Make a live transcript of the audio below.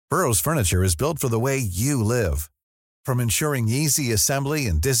Burrow's furniture is built for the way you live. From ensuring easy assembly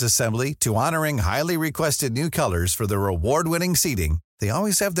and disassembly to honoring highly requested new colors for their award-winning seating, they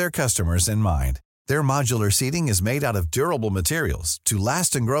always have their customers in mind. Their modular seating is made out of durable materials to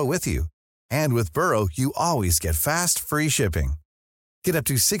last and grow with you. And with Burrow, you always get fast, free shipping. Get up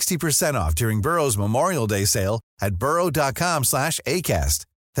to 60% off during Burrow's Memorial Day sale at burrow.com/ACAST.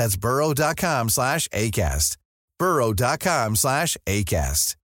 That's burrow.com/ACAST.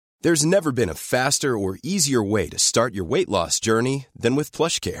 burrow.com/ACAST. There's never been a faster or easier way to start your weight loss journey than with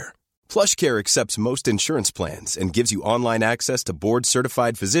PlushCare. PlushCare accepts most insurance plans and gives you online access to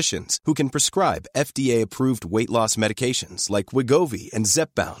board-certified physicians who can prescribe FDA-approved weight loss medications like Wegovy and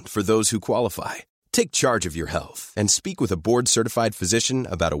Zepbound for those who qualify. Take charge of your health and speak with a board-certified physician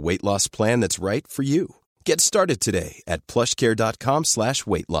about a weight loss plan that's right for you. Get started today at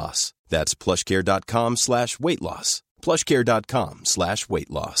plushcare.com/weight loss. That's plushcare.com/weight loss. plushcare.com/weight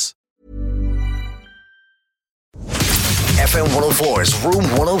loss. FM 104's Room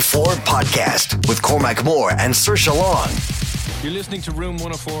 104 podcast with Cormac Moore and Saoirse Long. You're listening to Room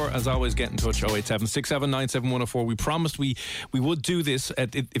 104. As always, get in touch, 087 679 104. We promised we would do this.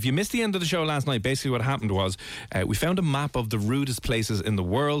 If you missed the end of the show last night, basically what happened was we found a map of the rudest places in the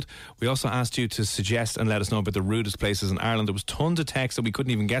world. We also asked you to suggest and let us know about the rudest places in Ireland. There was tons of texts that we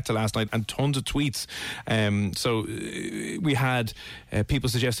couldn't even get to last night and tons of tweets. So we had people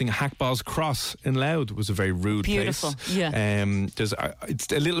suggesting Hackballs Cross in Louth was a very rude Beautiful. place. Yeah.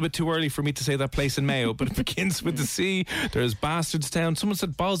 It's a little bit too early for me to say that place in Mayo, but it begins with the C. There's Bastardstown. Someone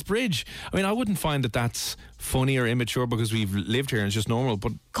said Balls Bridge. I mean, I wouldn't find that that's funny or immature because we've lived here and it's just normal.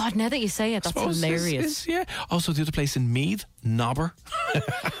 But God, now that you say it, that's hilarious. Yeah. Also, the other place in Meath, Nobber.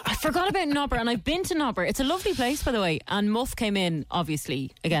 I forgot about Nobber, and I've been to Nobber. It's a lovely place, by the way. And Muff came in,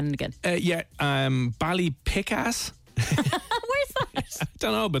 obviously, again and again. Ballypickass. Where's that? I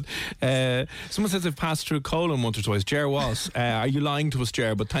don't know, but someone says they've passed through Colin once or twice. Ger was. Are you lying to us,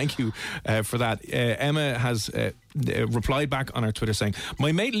 Ger? But thank you for that. Emma has replied back on our Twitter saying,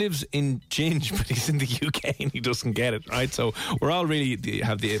 my mate lives in Ginge, but he's in the UK and he doesn't get it, right? So we're all really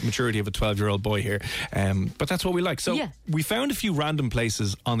have the maturity of a 12-year-old boy here. But that's what we like. So we found a few random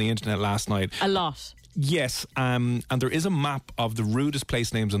places on the internet last night. A lot. Yes, and there is a map of the rudest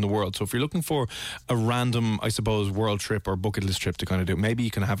place names in the world. So if you're looking for a random, I suppose, world trip or bucket list trip to kind of do, maybe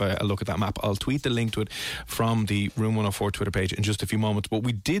you can have a look at that map. I'll tweet the link to it from the Room 104 Twitter page in just a few moments. But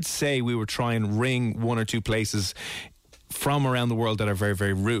we did say we would try and ring one or two places from around the world that are very,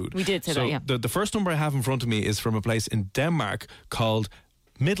 very rude. We did say that, yeah. The first number I have in front of me is from a place in Denmark called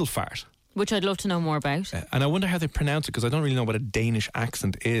Middelfart. Which I'd love to know more about. And I wonder how they pronounce it because I don't really know what a Danish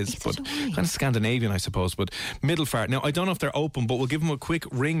accent is. But kind of Scandinavian, I suppose. But Middelfart. Now, I don't know if they're open, but we'll give them a quick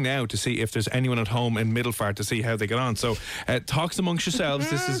ring now to see if there's anyone at home in Middelfart to see how they get on. So, talks amongst yourselves.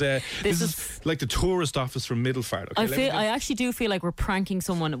 This is like the tourist office from Middelfart. Okay, I actually do feel like we're pranking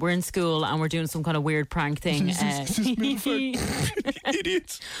someone. We're in school and we're doing some kind of weird prank thing.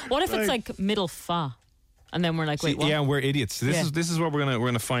 Idiots. What if it's like Middelfa? And then we're like, wait, what? Yeah, we're idiots. This is what we're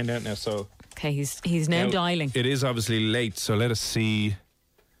gonna find out now. So okay, he's now dialing. It is obviously late, so let us see.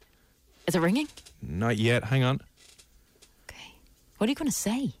 Is it ringing? Not yet. Hang on. Okay. What are you going to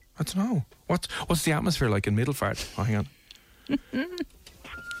say? I don't know. What's the atmosphere like in Middelfart? Oh, hang on.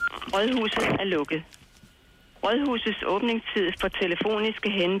 Rådhuset er lukket. Rådhusets åbningstid for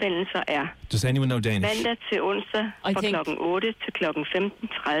telefoniske henvendelser er Does anyone know Danish? mandag til onsdag fra klokken 8 til klokken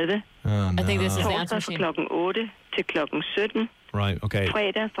 15:30. I think this is the answer Torsdag fra klokken 8 til klokken 17. Right, okay.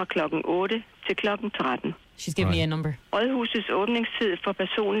 Fredag fra klokken 8 til klokken 13. She's giving me a number. Rådhusets åbningstid for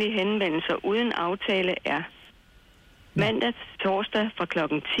personlige henvendelser uden aftale er mandag til torsdag fra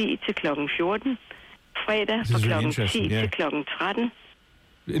klokken 10 til klokken 14. Fredag fra klokken 10 til klokken 13.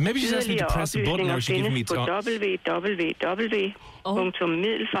 Maybe she's asking me to press a button or she giving me på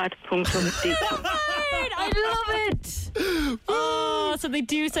www.middelfart.dk. I love it. Oh, so they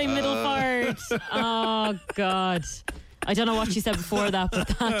do say Middelfart. Oh, God. I don't know what she said before that, but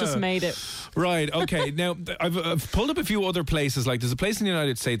that just made it. Right, okay. Now, I've pulled up a few other places. Like, there's a place in the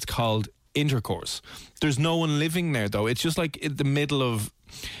United States called Intercourse. There's no one living there, though. It's just like in the middle of...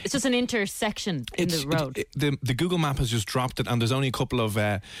 It's just an intersection in the road. The Google map has just dropped it, and there's only a couple of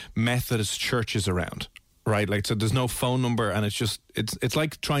Methodist churches around, right? Like, so there's no phone number, and it's just it's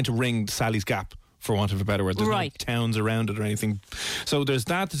like trying to ring Sally's Gap, for want of a better word. There's no towns around it or anything. So there's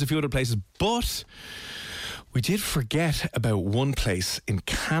that. There's a few other places, but we did forget about one place in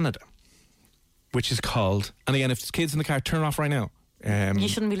Canada, which is called. And again, if there's kids in the car, turn it off right now. You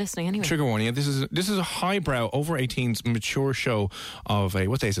shouldn't be listening anyway. Trigger warning. This is a highbrow over 18's mature show of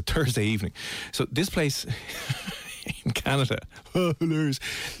what day is it? Thursday evening. So this place in Canada. Hilarious.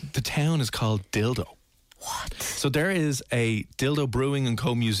 The town is called Dildo. What? So there is a Dildo Brewing and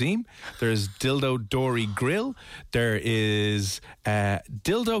Co. museum. There's Dildo Dory Grill. There is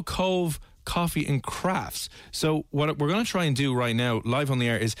Dildo Cove Coffee and Crafts. So what we're going to try and do right now, live on the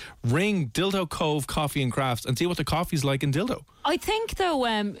air, is ring Dildo Cove Coffee and Crafts and see what the coffee's like in Dildo. I think, though,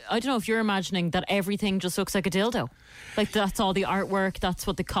 I don't know if you're imagining that everything just looks like a dildo. Like, that's all the artwork. That's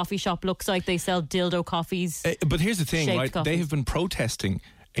what the coffee shop looks like. They sell dildo coffees. But here's the thing, right? Coffees. They have been protesting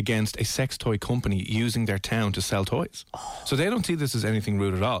against a sex toy company using their town to sell toys. So they don't see this as anything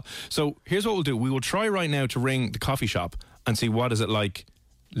rude at all. So here's what we'll do. We will try right now to ring the coffee shop and see what is it like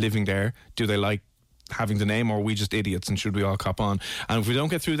living there. Do they like having the name, or are we just idiots and should we all cop on? And if we don't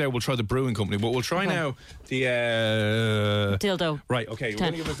get through there, we'll try the brewing company. But we'll try now the Dildo. Right, okay, we're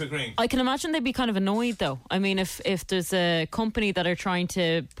going to give it a quick ring. I can imagine they'd be kind of annoyed, though. I mean, if there's a company that are trying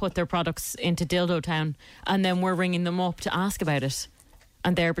to put their products into Dildo Town and then we're ringing them up to ask about it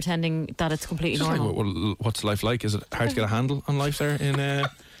and they're pretending that it's completely Just normal. like, what's life like? Is it hard to get a handle on life there in right,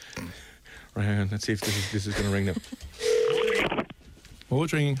 hang on, let's see if this is going to ring now. Oh,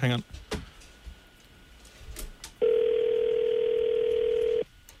 it's ringing, hang on.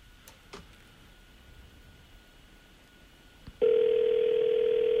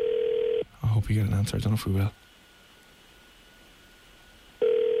 I hope we get an answer. I don't know if we will.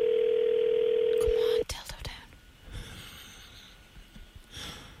 Come on, Dildo Town.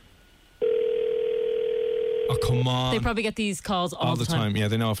 Oh, come on. They probably get these calls all the time. Yeah,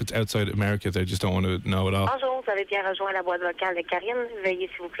 they know if it's outside America, they just don't want to know it all. Bonjour, vous avez bien rejoint la boîte vocale de Karine. Veuillez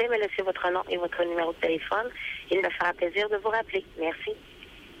s'il vous plaît me laisser votre nom et votre numéro de téléphone. Il me fera plaisir de vous rappeler. Merci.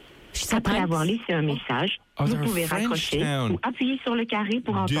 Après avoir laissé un message, vous pouvez raccrocher ou appuyer sur le carré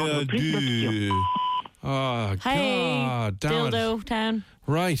pour entendre plus d'options. Oh, Hey, God damn it. Dildo Town.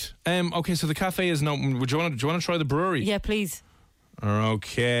 Right. Okay, so the cafe isn't open. Do you want to try the brewery? Yeah, please.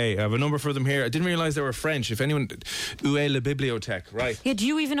 Okay, I have a number for them here. I didn't realise they were French. If anyone... Où est la bibliothèque? Right. Yeah, do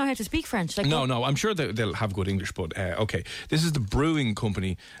you even know how to speak French? Like, No, I'm sure they'll have good English, but okay. This is the brewing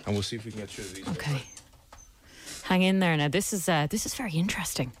company, and we'll see if we can get through these. Okay. Hang in there now. This is very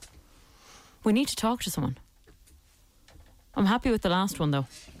interesting. We need to talk to someone. I'm happy with the last one, though.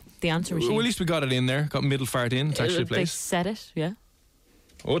 The answer machine. Well, at least we got it in there. Got middle fart in. It's actually a They place. said it, yeah.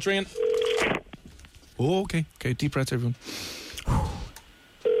 Oh, it's ringing. Oh, okay. Okay, deep breaths, everyone. What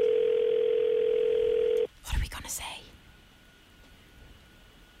are we going to say?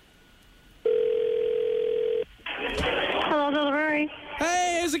 Hello, delivery.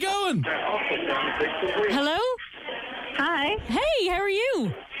 Hey, how's it going? Hello? Hi. Hey, how are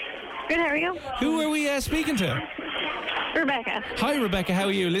you? Good, how are you? Who are we speaking to? Rebecca. Hi, Rebecca. How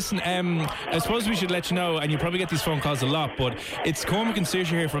are you? Listen, I suppose we should let you know, and you probably get these phone calls a lot, but it's Cormac and Saoirse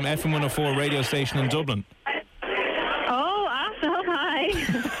here from FM 104 radio station in Dublin. Oh, awesome.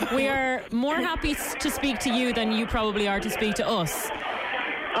 Hi. We are more happy to speak to you than you probably are to speak to us.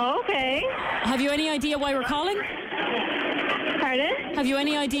 Okay. Have you any idea why we're calling? Pardon? Have you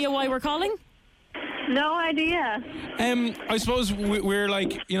any idea why we're calling? No idea. I suppose we're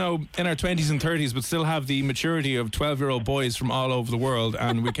like, in our 20s and 30s, but still have the maturity of 12-year-old boys from all over the world.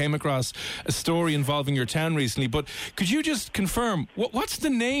 And we came across a story involving your town recently. But could you just confirm, what's the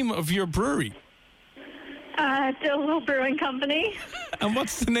name of your brewery? Dildo Brewing Company. And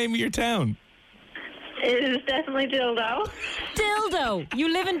what's the name of your town? It is definitely Dildo. Dildo!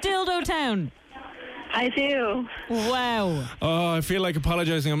 You live in Dildo Town. I do. Wow. Oh, I feel like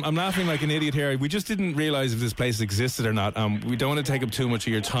apologising. I'm laughing like an idiot here. We just didn't realise if this place existed or not. We don't want to take up too much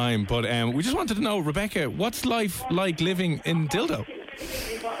of your time, but we just wanted to know, Rebecca, what's life like living in Dildo?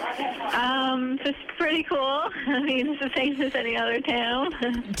 It's pretty cool. I mean, it's the same as any other town.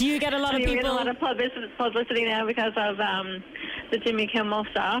 Do you get a lot of We people? get a lot of publicity now because of the Jimmy Kimmel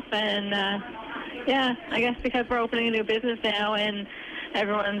stuff, and I guess because we're opening a new business now, and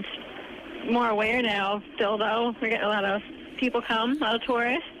everyone's more aware now of Dildo. We're getting a lot of people come, a lot of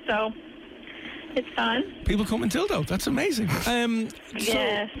tourists, so it's fun. People come in Dildo. That's amazing.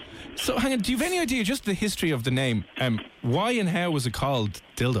 Yes. So, hang on. Do you have any idea just the history of the name? Why and how was it called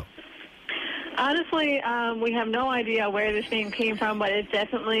Dildo? Honestly, we have no idea where this name came from, but it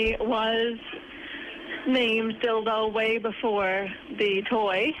definitely was named Dildo way before the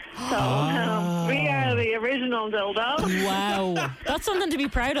toy. So we are the original Dildo. Wow. That's something to be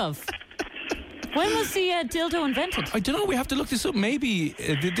proud of. When was the dildo invented? I don't know. We have to look this up. Maybe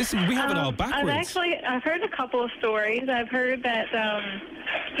we have it all backwards. I've heard a couple of stories. I've heard that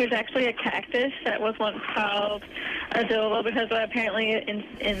there's actually a cactus that was once called a dildo because apparently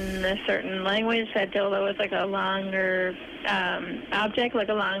in a certain language that dildo is like a longer object, like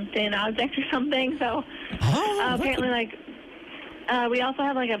a long thin object or something. So apparently like we also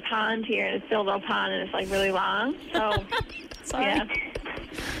have like a pond here, and it's dildo pond, and it's like really long. So yeah.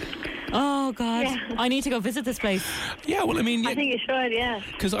 Oh, God. Yeah. I need to go visit this place. Yeah, well, I mean... I think you should, yeah.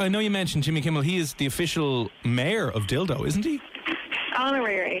 Because I know you mentioned Jimmy Kimmel. He is the official mayor of Dildo, isn't he?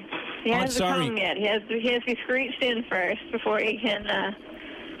 Honorary. He hasn't come yet. He has to be screeched in first before he can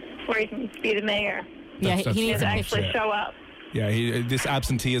be the mayor. Yeah, he needs to actually show up. Yeah, this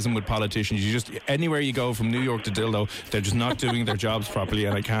absenteeism with politicians. Anywhere you go from New York to Dildo, they're just not doing their jobs properly,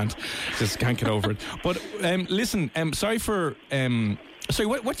 and I can't get over it. But listen, sorry for... Sorry,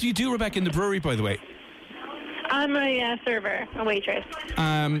 what do you do, Rebecca, in the brewery, by the way? I'm a server, a waitress.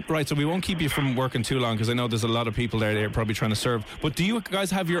 Right, so we won't keep you from working too long because I know there's a lot of people there that are probably trying to serve. But do you guys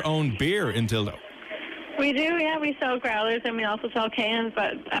have your own beer in Dildo? We do, yeah. We sell growlers and we also sell cans.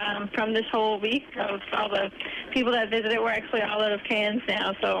 But from this whole week of all the people that visited, we're actually all out of cans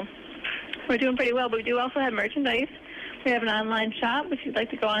now. So we're doing pretty well. But we do also have merchandise. We have an online shop if you'd like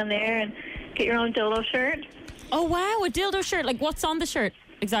to go on there and get your own dildo shirt. Oh, wow, a dildo shirt. Like, what's on the shirt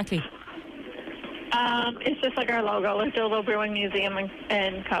exactly? It's just like our logo, like Dildo Brewing Museum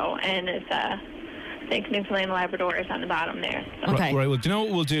and Co. And it's, I think, Newfoundland and Labrador is on the bottom there. So. Okay. Right, well, do you know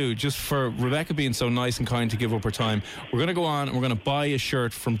what we'll do? Just for Rebecca being so nice and kind to give up her time, we're going to go on and we're going to buy a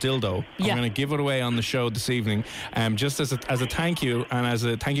shirt from Dildo. Yeah. We're going to give it away on the show this evening, just as a thank you and as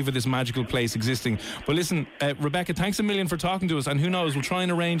a thank you for this magical place existing. But listen, Rebecca, thanks a million for talking to us, and who knows, we'll try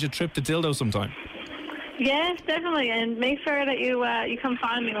and arrange a trip to Dildo sometime. Yes, definitely, and make sure that you come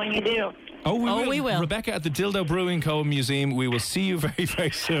find me when you do. Oh, we will. Rebecca at the Dildo Brewing Co. Museum. We will see you very, very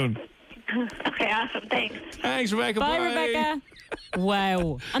soon. Okay, awesome. Thanks. Thanks, Rebecca. Bye, Rebecca.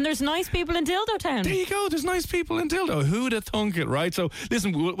 Wow. And there's nice people in Dildo Town. There you go. There's nice people in Dildo. Who'd have thunk it, right? So,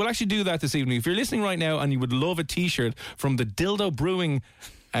 listen, we'll actually do that this evening. If you're listening right now and you would love a T-shirt from the Dildo Brewing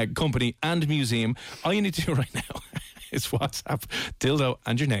Company and Museum, all you need to do right now is WhatsApp Dildo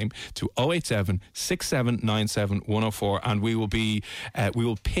and your name to 087 6797 104, and we will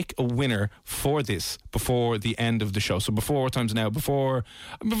pick a winner for this before the end of the show. So before, what time's it now? Before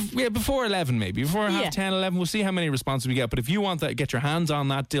 11 maybe. Before half 10, 11. We'll see how many responses we get. But if you want that, get your hands on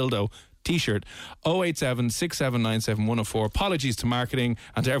that dildo T-shirt, 087 6797 104. Apologies to marketing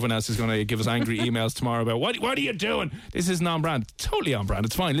and to everyone else who's going to give us angry emails tomorrow about what are you doing? This isn't on brand. Totally on brand.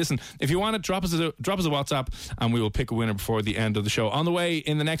 It's fine. Listen, if you want it, drop us a WhatsApp and we will pick a winner before the end of the show. On the way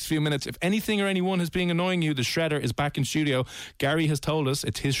in the next few minutes, if anything or anyone has been annoying you, the shredder is back in studio. Gary has told us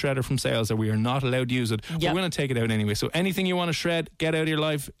it's his shredder from sales that we are not allowed to use it. Yep. We're going to take it out anyway. So anything you want to shred, get out of your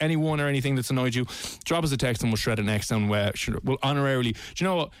life, anyone or anything that's annoyed you, drop us a text and we'll shred it next, and we'll honorarily. Do you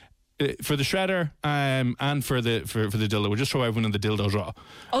know what? For the shredder and for the dildo, we'll just throw everyone in the dildo draw.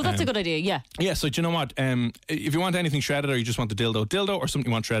 Oh, that's a good idea, yeah. Yeah, so do you know what? If you want anything shredded or you just want the dildo or something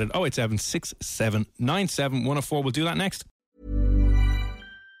you want shredded, 087 6797 104. We'll do that next.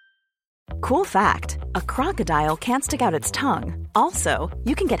 Cool fact, a crocodile can't stick out its tongue. Also,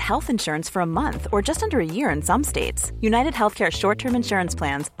 you can get health insurance for a month or just under a year in some states. United Healthcare short-term insurance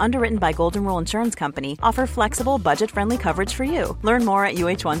plans, underwritten by Golden Rule Insurance Company, offer flexible, budget-friendly coverage for you. Learn more at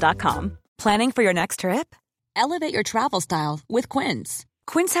uh1.com. Planning for your next trip? Elevate your travel style with Quince.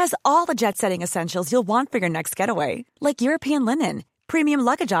 Quince has all the jet-setting essentials you'll want for your next getaway, like European linen, premium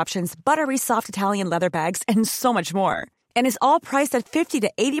luggage options, buttery soft Italian leather bags, and so much more. And is all priced at 50 to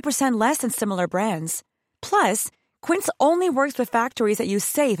 80% less than similar brands. Plus, Quince only works with factories that use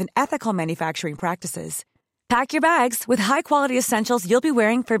safe and ethical manufacturing practices. Pack your bags with high-quality essentials you'll be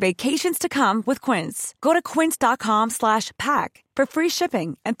wearing for vacations to come with Quince. Go to quince.com/pack for free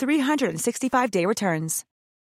shipping and 365-day returns.